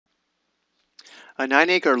A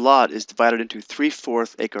 9-acre lot is divided into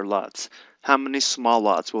 3/4 acre lots. How many small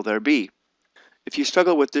lots will there be? If you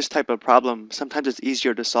struggle with this type of problem, sometimes it's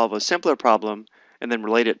easier to solve a simpler problem and then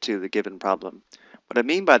relate it to the given problem. What I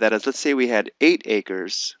mean by that is, let's say we had 8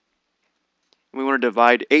 acres and we want to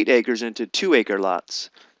divide 8 acres into 2-acre lots.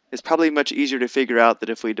 It's probably much easier to figure out that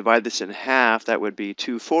if we divide this in half, that would be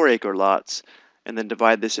 2 4-acre lots, and then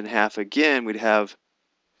divide this in half again, we'd have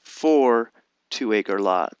 4 2-acre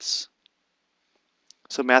lots.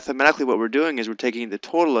 So mathematically what we're doing is we're taking the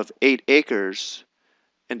total of 8 acres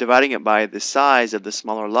and dividing it by the size of the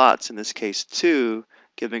smaller lots, in this case 2,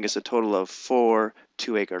 giving us a total of 4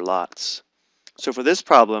 2-acre lots. So for this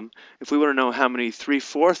problem, if we want to know how many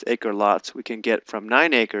 3/4 acre lots we can get from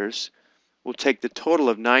 9 acres, we'll take the total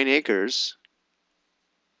of 9 acres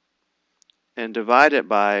and divide it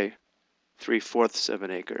by 3/4 of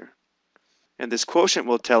an acre. And this quotient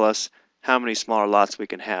will tell us how many smaller lots we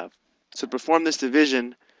can have. So to perform this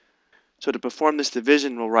division,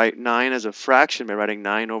 we'll write 9 as a fraction by writing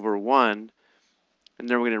 9 over 1. And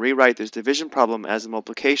then we're going to rewrite this division problem as a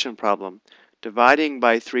multiplication problem. Dividing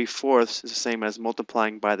by 3/4 is the same as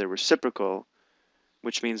multiplying by the reciprocal,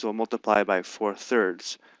 which means we'll multiply by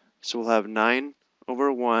 4/3. So we'll have 9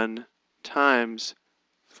 over 1 times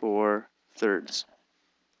 4/3.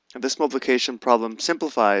 And this multiplication problem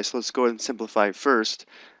simplifies, so let's go ahead and simplify first.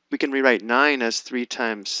 We can rewrite 9 as 3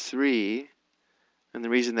 times 3. And the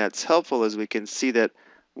reason that's helpful is we can see that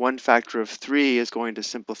one factor of 3 is going to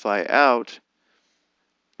simplify out.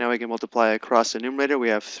 Now we can multiply across the numerator. We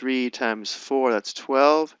have 3 times 4, that's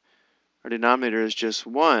 12. Our denominator is just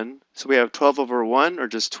 1. So we have 12 over 1, or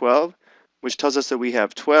just 12, which tells us that we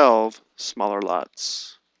have 12 smaller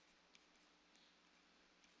lots.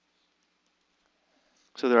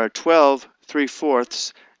 So there are 12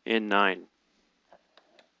 3/4 in 9.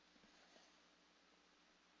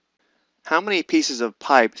 How many pieces of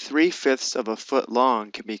pipe 3/5 of a foot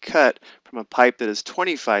long can be cut from a pipe that is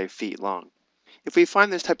 25 feet long? If we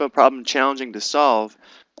find this type of problem challenging to solve,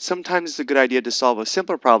 sometimes it's a good idea to solve a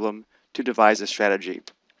simpler problem to devise a strategy.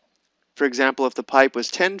 For example, if the pipe was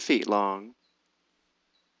 10 feet long,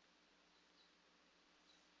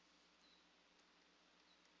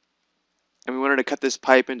 and we wanted to cut this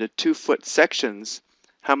pipe into 2-foot sections,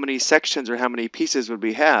 how many sections or how many pieces would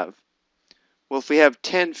we have? Well, if we have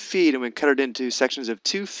 10 feet and we cut it into sections of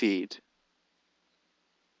 2 feet,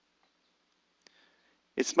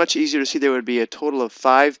 it's much easier to see there would be a total of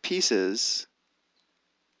 5 pieces,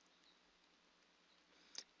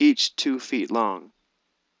 each 2 feet long.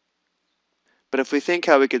 But if we think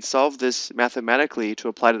how we could solve this mathematically to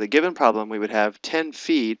apply to the given problem, we would have 10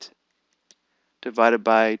 feet divided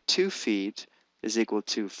by 2 feet is equal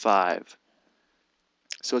to 5.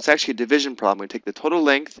 So it's actually a division problem. We take the total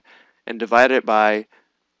length and divide it by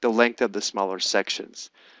the length of the smaller sections.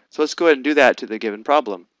 So let's go ahead and do that to the given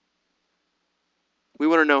problem. We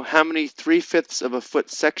want to know how many 3/5 of a foot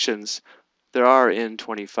sections there are in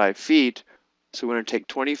 25 feet. So we're going to take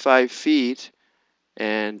 25 feet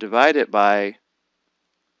and divide it by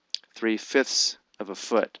 3/5 of a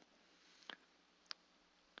foot.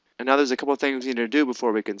 And now there's a couple of things we need to do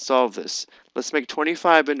before we can solve this. Let's make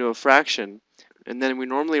 25 into a fraction, and then we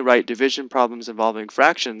normally write division problems involving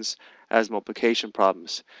fractions as multiplication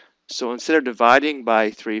problems. So instead of dividing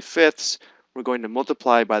by 3/5, we're going to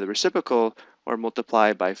multiply by the reciprocal, or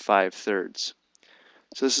multiply by 5/3.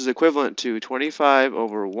 So this is equivalent to 25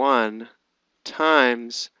 over 1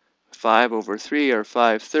 times 5 over 3, or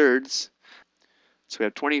 5/3. So we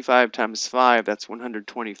have 25 times 5, that's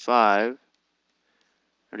 125.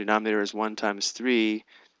 Our denominator is 1 times 3,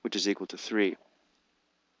 which is equal to 3.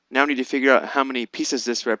 Now we need to figure out how many pieces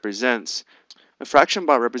this represents. A fraction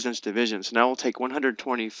bar represents division, so now we'll take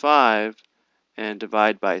 125 and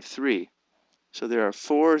divide by 3. So there are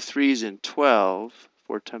 4 3's in 12.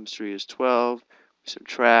 4 times 3 is 12. We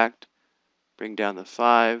subtract, bring down the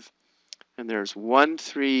 5, and there's 1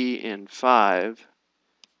 3 in 5.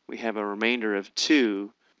 We have a remainder of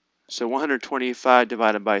 2. So 125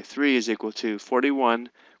 divided by 3 is equal to 41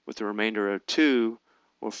 with a remainder of 2,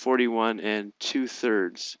 or 41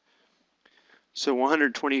 2/3. So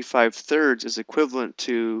 125 thirds is equivalent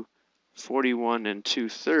to 41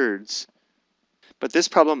 2/3. But this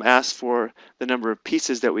problem asks for the number of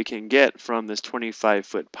pieces that we can get from this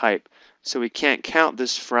 25-foot pipe. So we can't count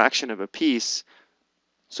this fraction of a piece.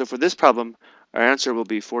 So for this problem, our answer will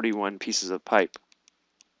be 41 pieces of pipe.